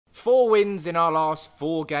4 wins in our last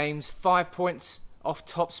 4 games, 5 points off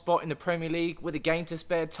top spot in the Premier League with a game to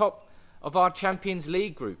spare, top of our Champions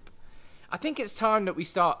League group. I think it's time that we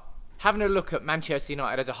start having a look at Manchester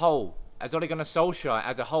United as a whole, as Ole Gunnar Solskjaer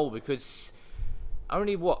as a whole, because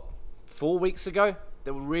only, 4 weeks ago,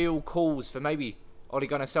 there were real calls for maybe Ole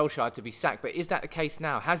Gunnar Solskjaer to be sacked. But is that the case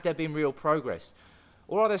now? Has there been real progress?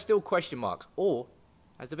 Or are there still question marks? Or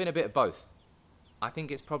has there been a bit of both? I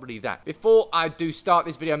think it's probably that. Before I do start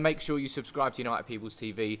this video, make sure you subscribe to United People's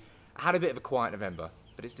TV. I had a bit of a quiet November,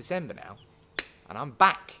 but it's December now, and I'm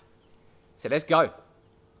back. So let's go.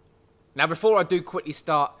 Now, before I do quickly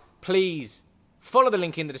start, please follow the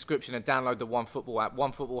link in the description and download the OneFootball app.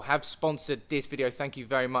 OneFootball have sponsored this video. Thank you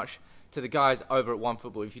very much to the guys over at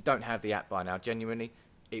OneFootball. If you don't have the app by now, genuinely,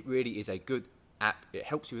 it really is a good app. It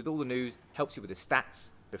helps you with all the news, helps you with the stats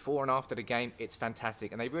before and after the game. It's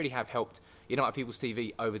fantastic, and they really have helped United People's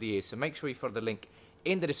TV over the years. So make sure you follow the link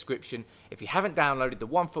in the description. If you haven't downloaded the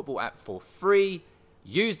OneFootball app for free,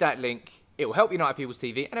 use that link. It will help United People's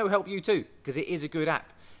TV, and it will help you too, because it is a good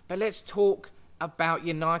app. But let's talk about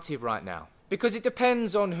United right now, because it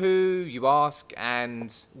depends on who you ask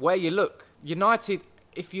and where you look. United,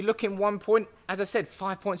 if you look in 1 point, as I said,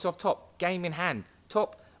 5 points off top, game in hand,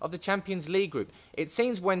 top of the Champions League group. It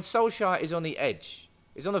seems when Solskjaer is on the edge,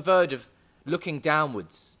 is on the verge of looking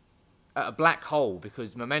downwards at a black hole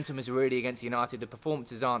because momentum is really against United, the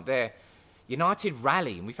performances aren't there. United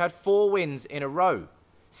rally, and we've had 4 wins in a row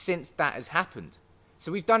since that has happened.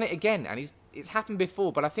 So we've done it again, and it's happened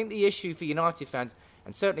before. But I think the issue for United fans,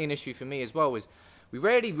 and certainly an issue for me as well, is we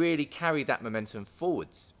rarely really carry that momentum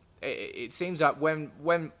forwards. It seems like when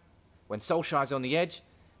Solskjaer's on the edge,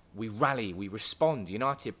 we rally, we respond.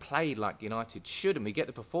 United played like United should, and we get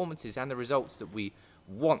the performances and the results that we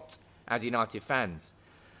want as United fans.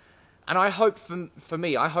 And I hope, for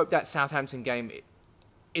me, I hope that Southampton game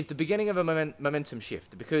is the beginning of a momentum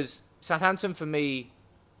shift, because Southampton, for me,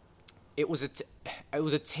 it was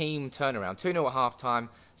a team turnaround. 2-0 at half-time.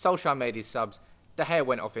 Solskjaer made his subs. De Gea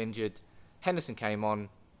went off injured. Henderson came on.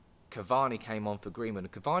 Cavani came on for Greenwood.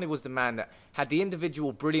 And Cavani was the man that had the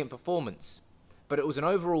individual brilliant performance, but it was an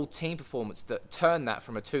overall team performance that turned that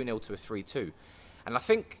from a 2-0 to a 3-2. And I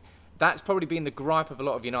think that's probably been the gripe of a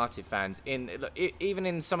lot of United fans. Even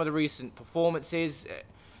in some of the recent performances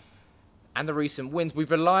and the recent wins, we've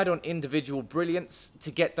relied on individual brilliance to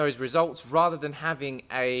get those results rather than having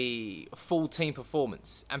a full team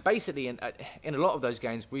performance. And basically, in a lot of those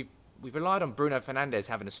games, we've relied on Bruno Fernandes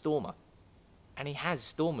having a stormer. And he has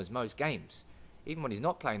stormers most games, even when he's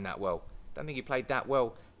not playing that well. Don't think he played that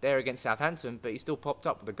well there against Southampton, but he still popped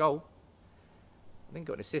up with a goal. I think he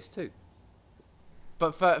got an assist too.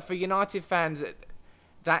 But for United fans,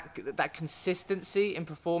 that consistency in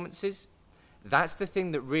performances, that's the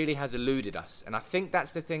thing that really has eluded us. And I think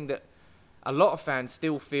that's the thing that a lot of fans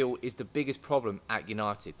still feel is the biggest problem at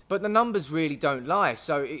United. But the numbers really don't lie.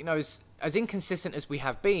 So, you know, as inconsistent as we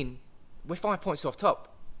have been, we're 5 points off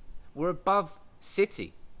top. We're above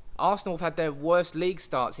City. Arsenal have had their worst league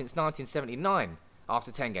start since 1979 after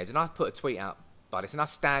 10 games. And I've put a tweet out by this, and I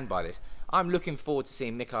stand by this. I'm looking forward to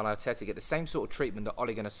seeing Mikel Arteta get the same sort of treatment that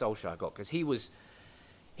Ole Gunnar Solskjaer got, because he was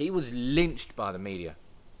lynched by the media.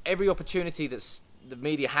 Every opportunity that the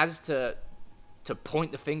media has to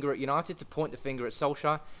point the finger at United, to point the finger at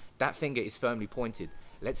Solskjaer, that finger is firmly pointed.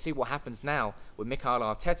 Let's see what happens now with Mikel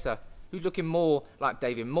Arteta, who's looking more like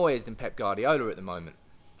David Moyes than Pep Guardiola at the moment.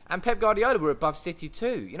 And Pep Guardiola were above City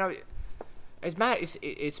too. You know, it's mad.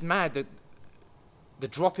 It's mad that the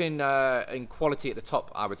drop in quality at the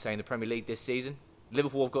top, I would say, in the Premier League this season.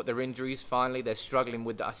 Liverpool have got their injuries finally. They're struggling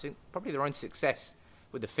with, I think, probably their own success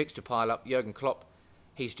with the fixture pile-up. Jurgen Klopp,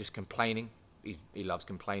 he's just complaining. He loves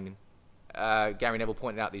complaining. Gary Neville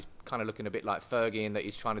pointed out that he's kind of looking a bit like Fergie, in that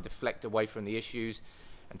he's trying to deflect away from the issues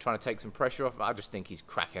and trying to take some pressure off. I just think he's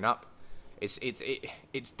cracking up.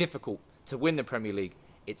 It's difficult to win the Premier League.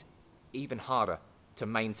 It's even harder to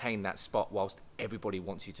maintain that spot whilst everybody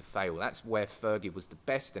wants you to fail. That's where Fergie was the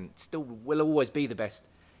best and still will always be the best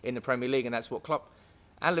in the Premier League, and that's what Klopp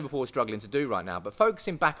and Liverpool are struggling to do right now. But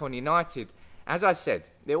focusing back on United, as I said,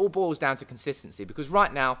 it all boils down to consistency, because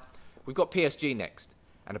right now we've got PSG next,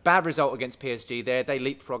 and a bad result against PSG there, they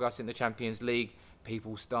leapfrog us in the Champions League.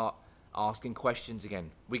 People start asking questions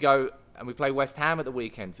again. We go and we play West Ham at the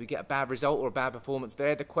weekend. If we get a bad result or a bad performance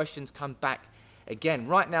there, the questions come back again.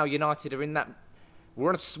 Right now, United are in that, we're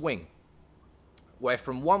on a swing where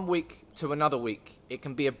from one week to another week, it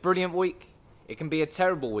can be a brilliant week, it can be a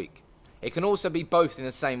terrible week. It can also be both in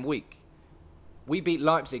the same week. We beat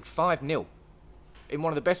Leipzig 5-0 in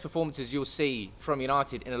one of the best performances you'll see from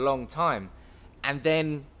United in a long time. And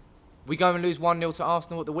then We go and lose 1-0 to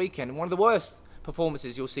Arsenal at the weekend, and one of the worst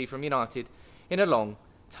performances you'll see from United in a long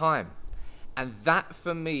time. And that,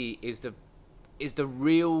 for me, is the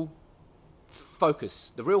real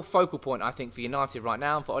focus, the real focal point, I think, for United right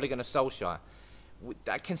now and for Ole Gunnar Solskjaer.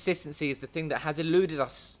 That consistency is the thing that has eluded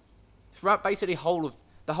us throughout basically the whole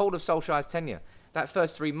of Solskjaer's tenure. That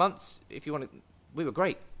first 3 months, if you want to, we were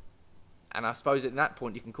great. And I suppose at that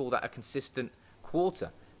point you can call that a consistent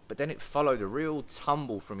quarter. But then it followed a real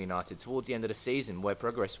tumble from United towards the end of the season where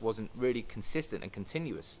progress wasn't really consistent and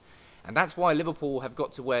continuous. And that's why Liverpool have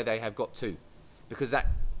got to where they have got to. Because that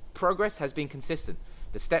progress has been consistent.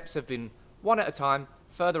 The steps have been one at a time,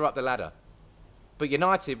 further up the ladder. But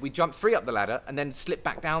United, we jumped 3 up the ladder and then slipped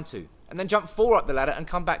back down 2. And then jumped 4 up the ladder and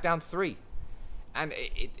come back down 3. And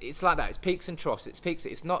it's like that. It's peaks and troughs. It's peaks.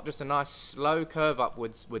 It's not just a nice slow curve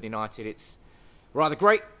upwards with United. It's rather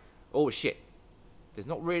great or shit. There's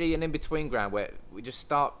not really an in-between ground where we just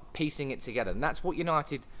start piecing it together. And that's what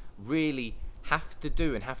United really have to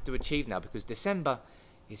do and have to achieve now, because December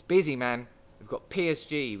is busy, man. We've got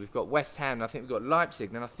PSG, we've got West Ham, and I think we've got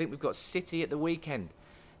Leipzig, and I think we've got City at the weekend.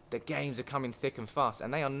 The games are coming thick and fast,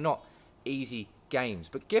 and they are not easy games.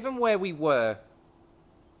 But given where we were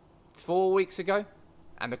 4 weeks ago,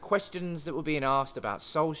 and the questions that were being asked about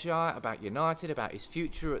Solskjaer, about United, about his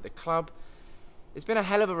future at the club, it's been a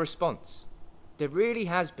hell of a response. There really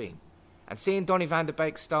has been. And seeing Donny van de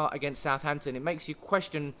Beek start against Southampton, it makes you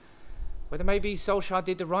question whether maybe Solskjaer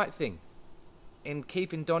did the right thing in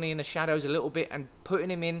keeping Donny in the shadows a little bit and putting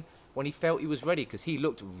him in when he felt he was ready, because he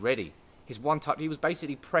looked ready. His one touch, he was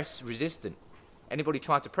basically press resistant. Anybody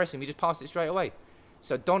tried to press him, he just passed it straight away.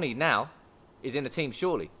 So Donny now is in the team,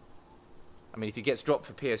 surely. I mean, if he gets dropped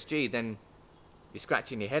for PSG, then you're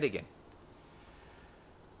scratching your head again.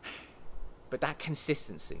 But that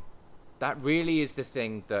consistency, that really is the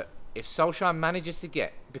thing that if Solskjaer manages to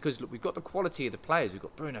get, because look, we've got the quality of the players. We've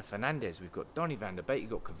got Bruno Fernandes, we've got Donny van de Beek, you've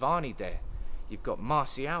got Cavani there. You've got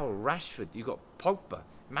Martial, Rashford, you've got Pogba.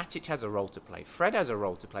 Matic has a role to play. Fred has a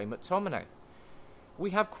role to play. McTominay.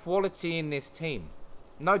 We have quality in this team.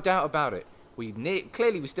 No doubt about it.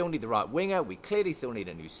 Clearly we still need the right winger. We clearly still need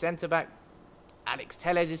a new centre-back. Alex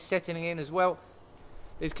Telles is settling in as well.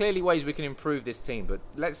 There's clearly ways we can improve this team, but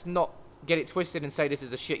let's not get it twisted and say this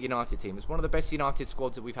is a shit United team. It's one of the best United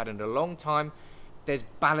squads that we've had in a long time. There's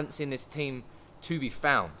balance in this team to be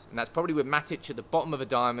found, and that's probably with Matic at the bottom of a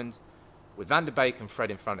diamond, with Van de Beek and Fred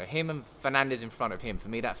in front of him and Fernandes in front of him. For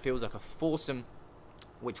me, that feels like a foursome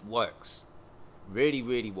which works. Really,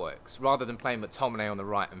 really works. Rather than playing McTominay on the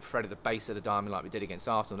right and Fred at the base of the diamond like we did against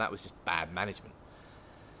Arsenal, that was just bad management.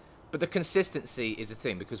 But the consistency is the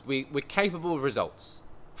thing, because we're capable of results.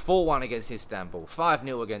 4-1 against Istanbul,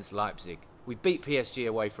 5-0 against Leipzig. We beat PSG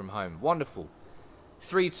away from home. Wonderful.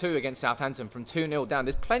 3-2 against Southampton from 2-0 down.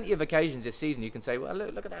 There's plenty of occasions this season you can say, well,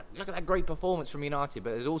 look at that great performance from United.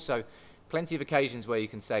 But there's also plenty of occasions where you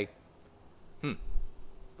can say,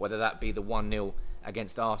 whether that be the 1-0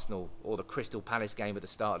 against Arsenal or the Crystal Palace game at the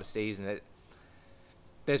start of the season,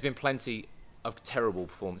 there's been plenty of terrible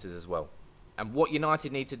performances as well. And what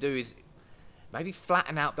United need to do is maybe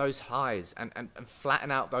flatten out those highs and flatten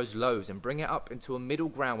out those lows and bring it up into a middle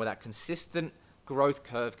ground where that consistent growth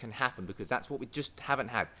curve can happen, because that's what we just haven't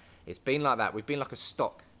had. It's been like that. We've been like a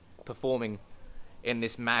stock performing in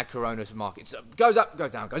this mad coronavirus market. So it goes up,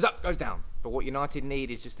 goes down, goes up, goes down. But what United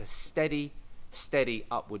need is just a steady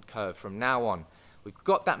upward curve from now on. We've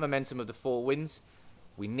got that momentum of the 4 wins.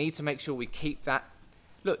 We need to make sure we keep that.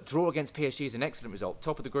 Look, draw against PSG is an excellent result.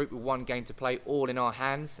 Top of the group with 1 game to play, all in our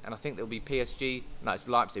hands. And I think there'll be PSG. No, it's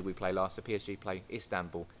Leipzig we play last, so PSG play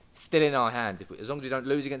Istanbul. Still in our hands. As long as we don't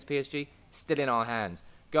lose against PSG, still in our hands.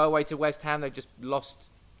 Go away to West Ham, they just lost.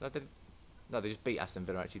 No, they just beat Aston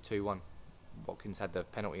Villa actually 2-1. Watkins had the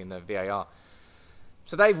penalty in the VAR.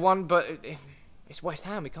 So they've won, but it's West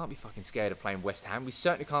Ham. We can't be fucking scared of playing West Ham. We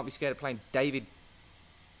certainly can't be scared of playing David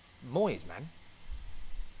Moyes, man.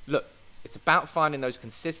 Look, it's about finding those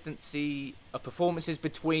consistency of performances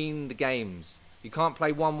between the games. You can't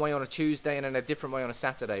play one way on a Tuesday and then a different way on a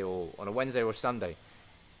Saturday or on a Wednesday or a Sunday.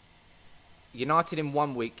 United in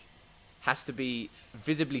 1 week has to be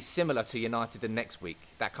visibly similar to United the next week.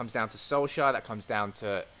 That comes down to Solskjaer, that comes down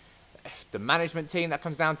to the management team, that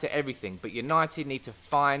comes down to everything. But United need to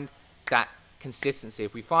find that consistency.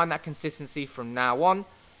 If we find that consistency from now on,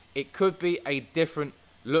 it could be a different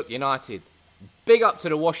look United. Big up to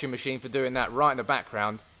the washing machine for doing that right in the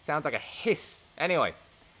background. Sounds like a hiss. Anyway,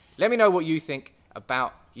 let me know what you think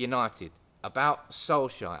about United, about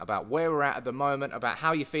Solskjaer, about where we're at the moment, about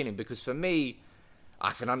how you're feeling. Because for me,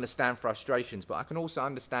 I can understand frustrations, but I can also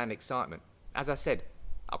understand excitement. As I said,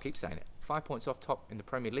 I'll keep saying it, 5 points off top in the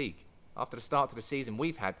Premier League after the start to the season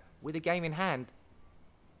we've had, with a game in hand,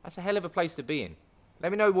 that's a hell of a place to be in.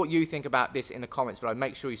 Let me know what you think about this in the comments below.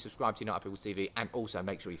 Make sure you subscribe to United People's TV and also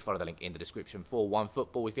make sure you follow the link in the description for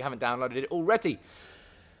OneFootball if you haven't downloaded it already.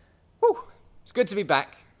 Whew. It's good to be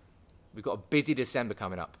back. We've got a busy December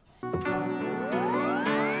coming up.